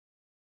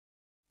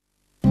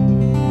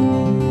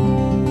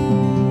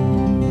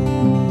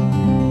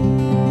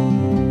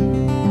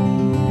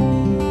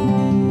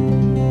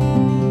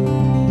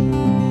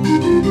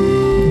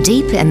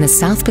in the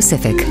South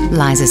Pacific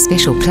lies a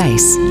special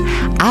place,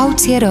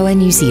 Aotearoa,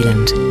 New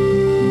Zealand.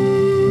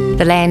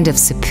 The land of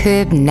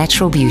superb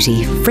natural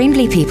beauty,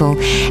 friendly people,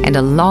 and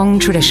a long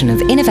tradition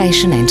of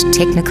innovation and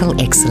technical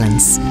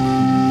excellence.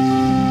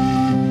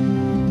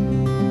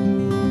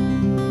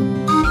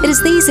 It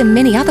is these and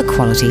many other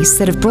qualities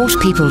that have brought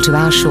people to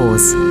our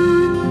shores.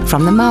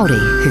 From the Māori,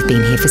 who've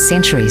been here for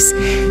centuries,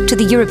 to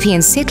the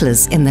European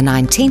settlers in the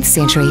 19th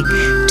century,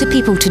 to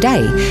people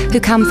today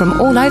who come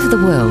from all over the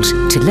world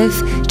to live,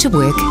 to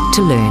work,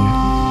 to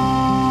learn.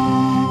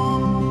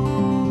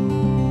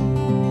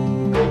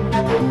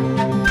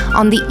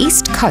 On the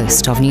east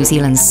coast of New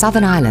Zealand's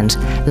southern island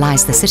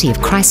lies the city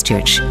of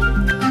Christchurch,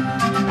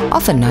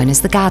 often known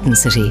as the Garden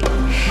City.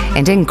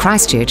 And in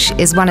Christchurch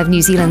is one of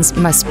New Zealand's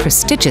most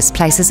prestigious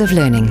places of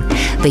learning,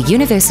 the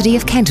University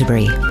of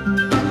Canterbury.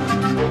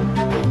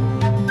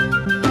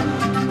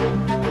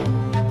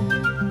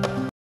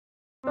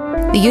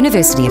 The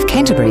University of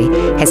Canterbury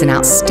has an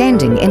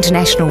outstanding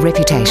international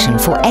reputation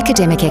for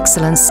academic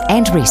excellence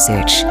and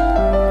research.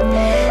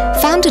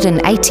 Founded in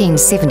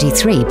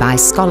 1873 by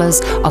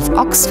scholars of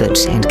Oxford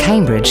and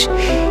Cambridge,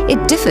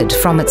 it differed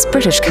from its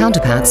British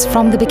counterparts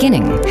from the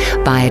beginning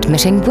by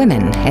admitting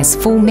women as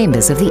full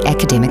members of the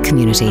academic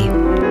community.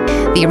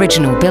 The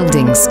original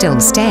buildings still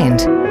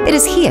stand. It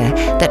is here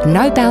that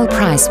Nobel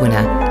Prize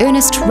winner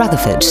Ernest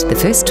Rutherford, the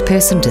first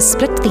person to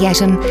split the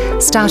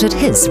atom, started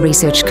his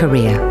research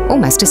career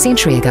almost a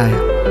century ago.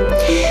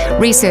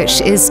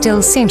 Research is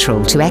still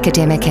central to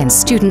academic and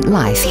student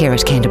life here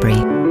at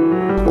Canterbury.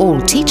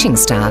 All teaching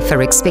staff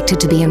are expected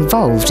to be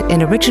involved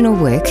in original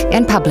work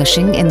and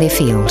publishing in their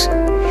field.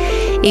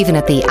 Even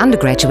at the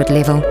undergraduate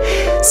level,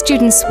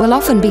 students will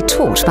often be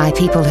taught by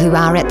people who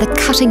are at the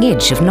cutting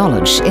edge of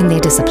knowledge in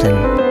their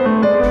discipline.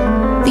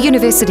 The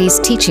university's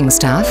teaching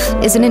staff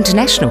is an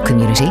international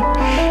community,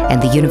 and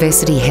the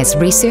university has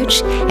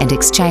research and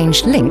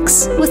exchange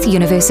links with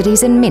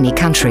universities in many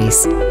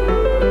countries.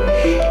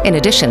 In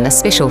addition, a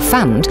special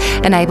fund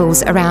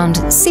enables around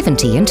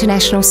 70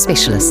 international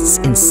specialists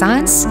in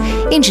science,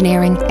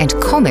 engineering and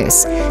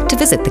commerce to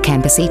visit the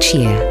campus each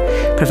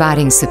year,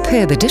 providing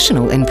superb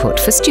additional input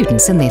for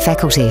students in their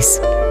faculties.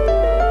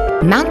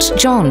 Mount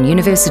John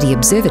University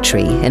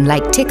Observatory in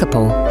Lake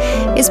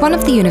Tekapo is one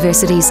of the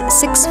university's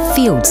 6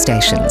 field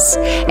stations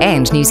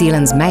and New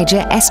Zealand's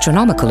major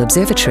astronomical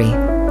observatory.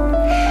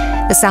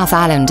 The South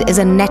Island is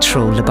a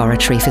natural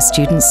laboratory for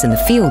students in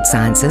the field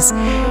sciences,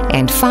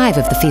 and 5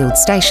 of the field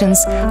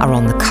stations are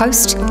on the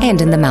coast and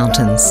in the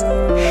mountains.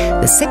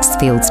 The 6th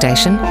field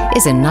station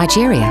is in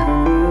Nigeria.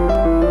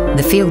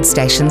 The field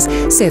stations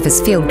serve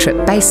as field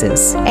trip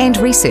bases and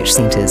research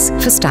centres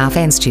for staff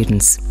and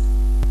students.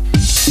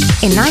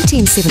 In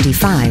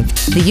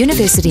 1975, the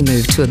university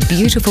moved to a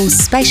beautiful,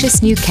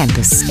 spacious new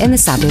campus in the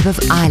suburb of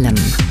Ilam.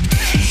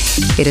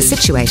 It is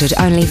situated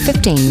only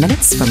 15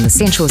 minutes from the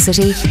central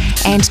city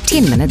and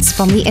 10 minutes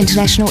from the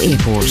international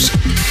airport.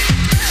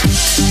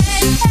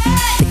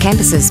 The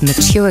campus's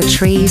mature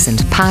trees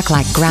and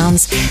park-like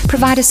grounds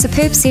provide a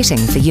superb setting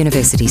for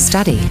university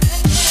study.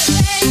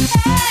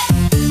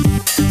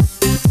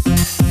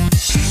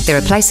 There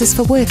are places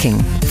for working,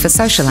 for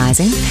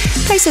socialising,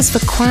 places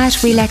for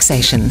quiet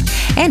relaxation,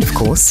 and of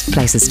course,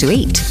 places to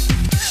eat.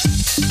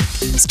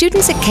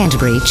 Students at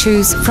Canterbury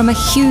choose from a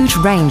huge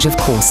range of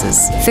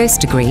courses.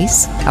 First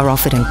degrees are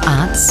offered in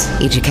arts,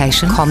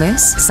 education,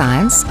 commerce,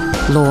 science,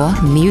 law,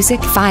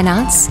 music, fine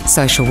arts,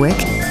 social work,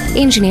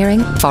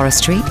 engineering,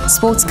 forestry,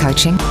 sports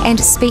coaching, and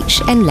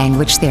speech and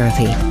language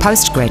therapy.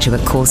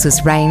 Postgraduate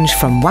courses range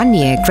from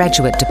 1-year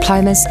graduate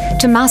diplomas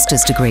to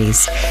master's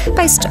degrees,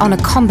 based on a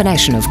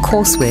combination of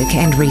coursework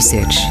and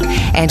research,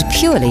 and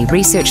purely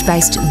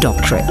research-based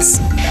doctorates.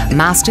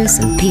 Master's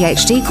and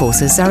PhD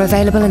courses are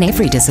available in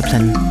every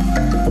discipline.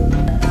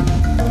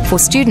 For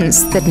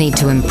students that need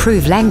to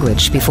improve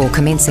language before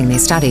commencing their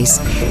studies,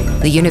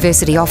 the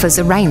university offers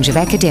a range of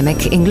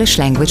academic English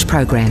language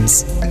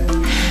programs.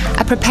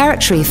 A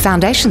preparatory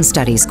foundation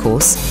studies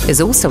course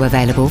is also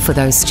available for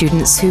those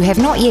students who have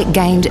not yet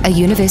gained a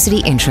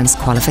university entrance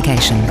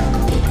qualification.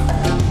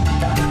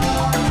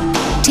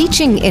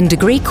 Teaching in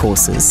degree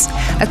courses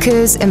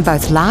occurs in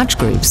both large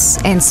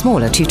groups and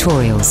smaller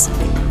tutorials.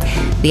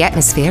 The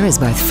atmosphere is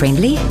both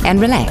friendly and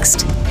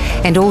relaxed,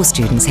 and all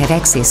students have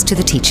access to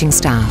the teaching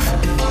staff.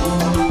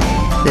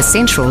 The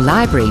central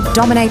library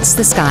dominates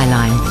the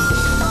skyline.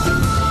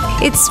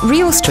 Its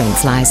real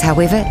strength lies,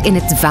 however, in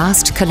its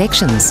vast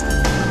collections.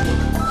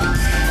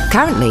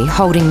 Currently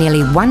holding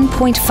nearly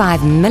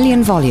 1.5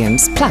 million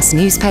volumes, plus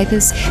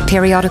newspapers,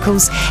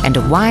 periodicals, and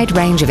a wide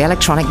range of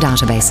electronic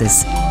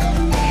databases.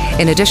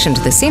 In addition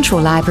to the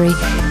central library,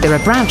 there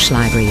are branch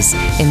libraries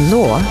in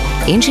law,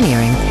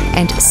 engineering,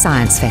 and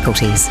science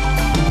faculties.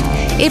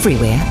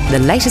 Everywhere, the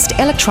latest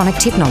electronic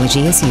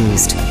technology is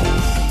used.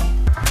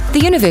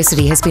 The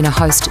university has been a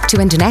host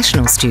to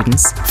international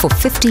students for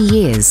 50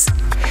 years.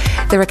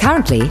 There are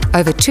currently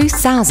over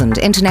 2,000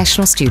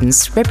 international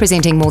students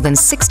representing more than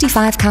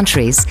 65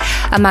 countries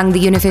among the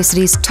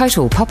university's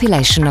total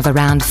population of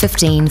around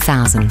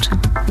 15,000.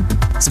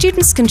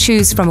 Students can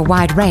choose from a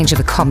wide range of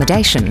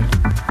accommodation.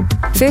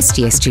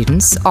 First-year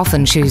students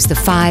often choose the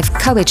 5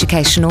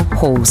 co-educational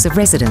halls of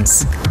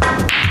residence,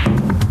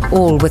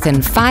 all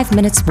within 5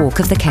 minutes walk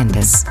of the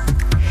campus.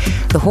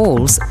 The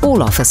halls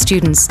all offer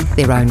students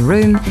their own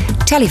room,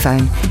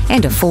 telephone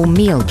and a full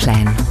meal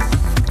plan.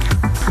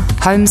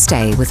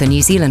 Homestay with a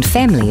New Zealand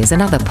family is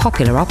another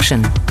popular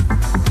option.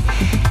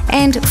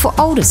 And for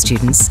older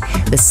students,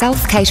 the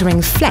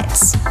self-catering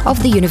flats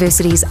of the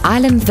university's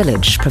Island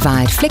Village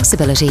provide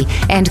flexibility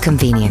and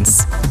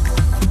convenience.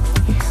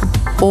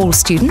 All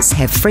students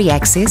have free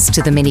access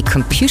to the many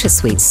computer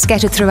suites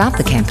scattered throughout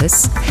the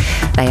campus.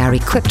 They are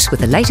equipped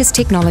with the latest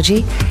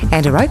technology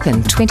and are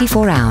open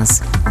 24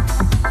 hours.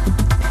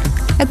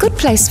 A good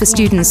place for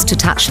students to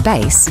touch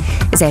base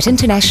is at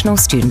International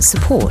Student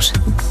Support.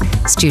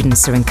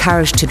 Students are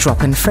encouraged to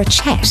drop in for a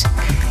chat,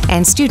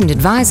 and student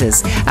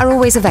advisors are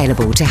always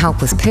available to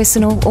help with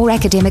personal or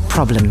academic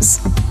problems.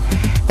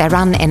 They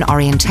run an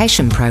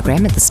orientation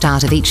program at the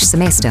start of each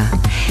semester,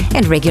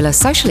 and regular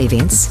social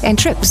events and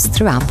trips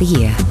throughout the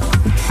year.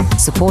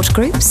 Support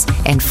groups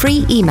and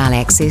free email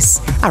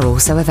access are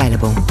also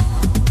available.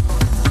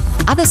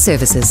 Other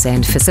services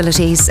and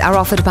facilities are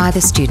offered by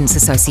the Students'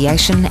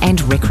 Association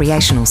and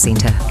Recreational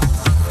Centre.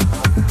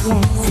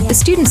 The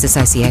Students'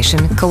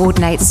 Association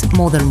coordinates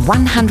more than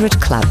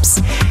 100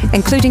 clubs,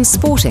 including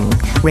sporting,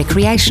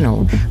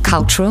 recreational,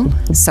 cultural,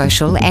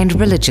 social and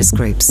religious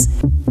groups,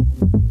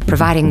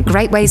 providing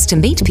great ways to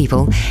meet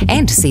people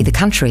and to see the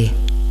country.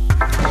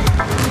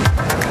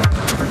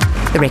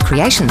 The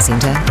Recreation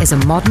Centre is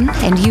a modern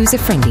and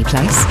user-friendly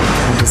place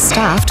and is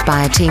staffed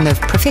by a team of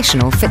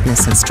professional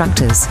fitness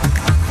instructors.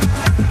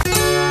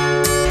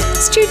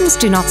 Students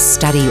do not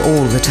study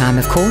all the time,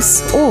 of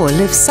course, or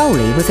live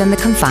solely within the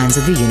confines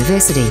of the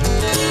university.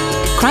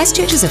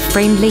 Christchurch is a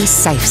friendly,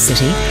 safe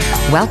city,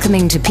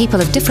 welcoming to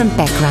people of different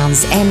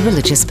backgrounds and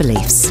religious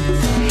beliefs.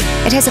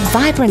 It has a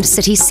vibrant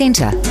city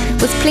centre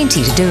with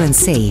plenty to do and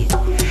see.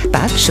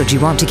 But should you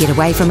want to get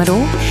away from it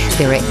all,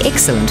 there are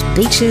excellent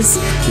beaches,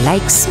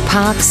 lakes,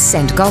 parks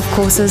and golf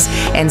courses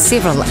and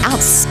several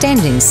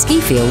outstanding ski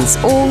fields,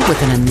 all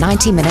within a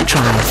 90-minute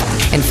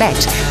drive. In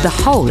fact, the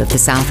whole of the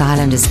South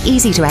Island is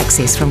easy to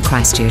access from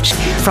Christchurch,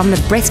 from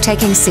the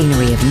breathtaking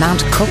scenery of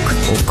Mount Cook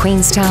or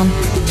Queenstown,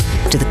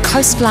 to the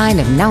coastline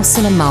of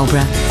Nelson and Marlborough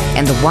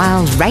and the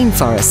wild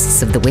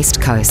rainforests of the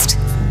West Coast.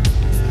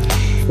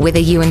 Whether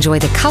you enjoy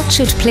the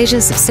cultured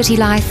pleasures of city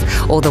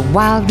life or the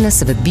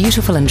wildness of a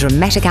beautiful and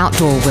dramatic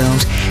outdoor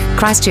world,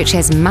 Christchurch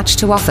has much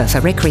to offer for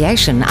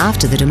recreation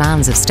after the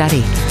demands of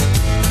study.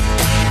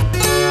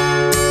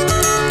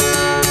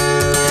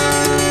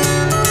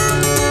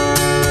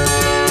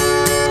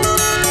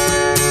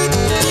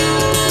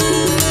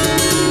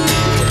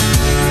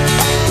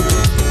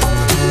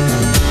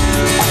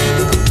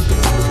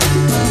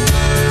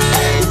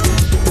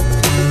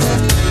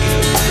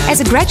 As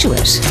a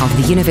graduate of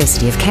the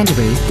University of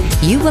Canterbury,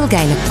 you will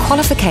gain a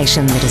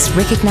qualification that is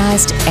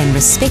recognised and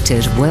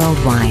respected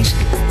worldwide.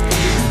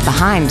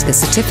 Behind the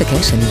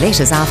certificate and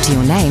letters after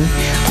your name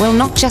will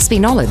not just be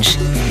knowledge,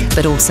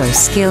 but also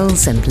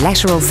skills and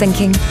lateral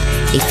thinking,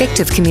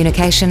 effective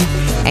communication,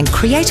 and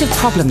creative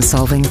problem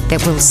solving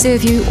that will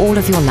serve you all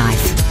of your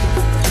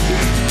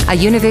life. A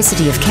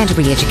University of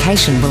Canterbury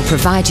education will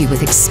provide you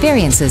with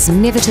experiences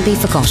never to be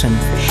forgotten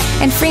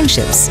and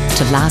friendships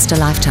to last a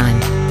lifetime.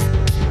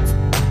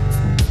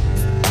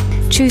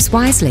 Choose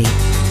wisely.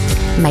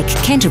 Make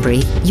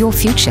Canterbury your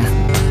future.